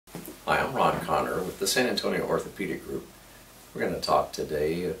Hi, I'm Ron Connor with the San Antonio Orthopedic Group. We're going to talk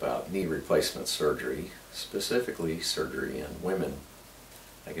today about knee replacement surgery, specifically surgery in women.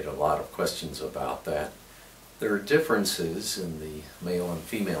 I get a lot of questions about that. There are differences in the male and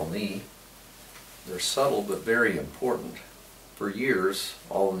female knee. They're subtle but very important. For years,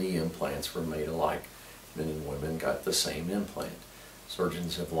 all knee implants were made alike. Men and women got the same implant.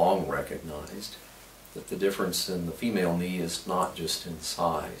 Surgeons have long recognized that the difference in the female knee is not just in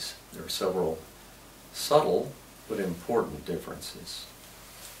size. There are several subtle but important differences.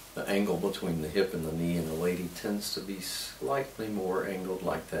 The angle between the hip and the knee in a lady tends to be slightly more angled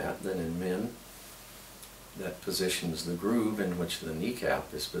like that than in men. That positions the groove in which the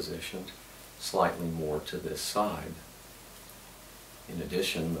kneecap is positioned slightly more to this side. In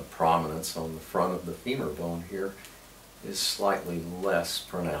addition, the prominence on the front of the femur bone here is slightly less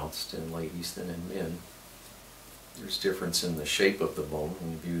pronounced in ladies than in men. There's difference in the shape of the bone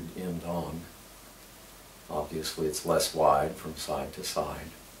when viewed end on. Obviously, it's less wide from side to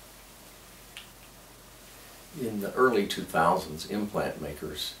side. In the early 2000s, implant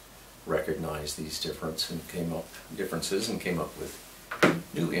makers recognized these differences and came up with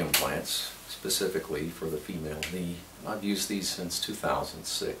new implants specifically for the female knee. I've used these since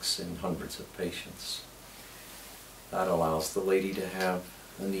 2006 in hundreds of patients. That allows the lady to have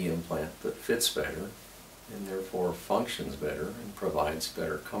a knee implant that fits better and therefore functions better and provides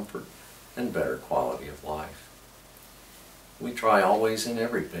better comfort and better quality of life. We try always in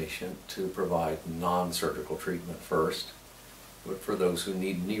every patient to provide non-surgical treatment first, but for those who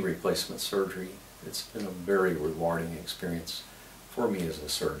need knee replacement surgery, it's been a very rewarding experience for me as a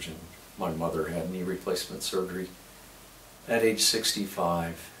surgeon. My mother had knee replacement surgery at age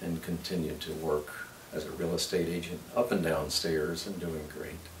 65 and continued to work as a real estate agent up and down stairs and doing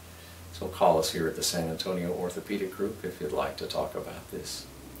great. So call us here at the San Antonio Orthopedic Group if you'd like to talk about this.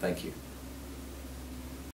 Thank you.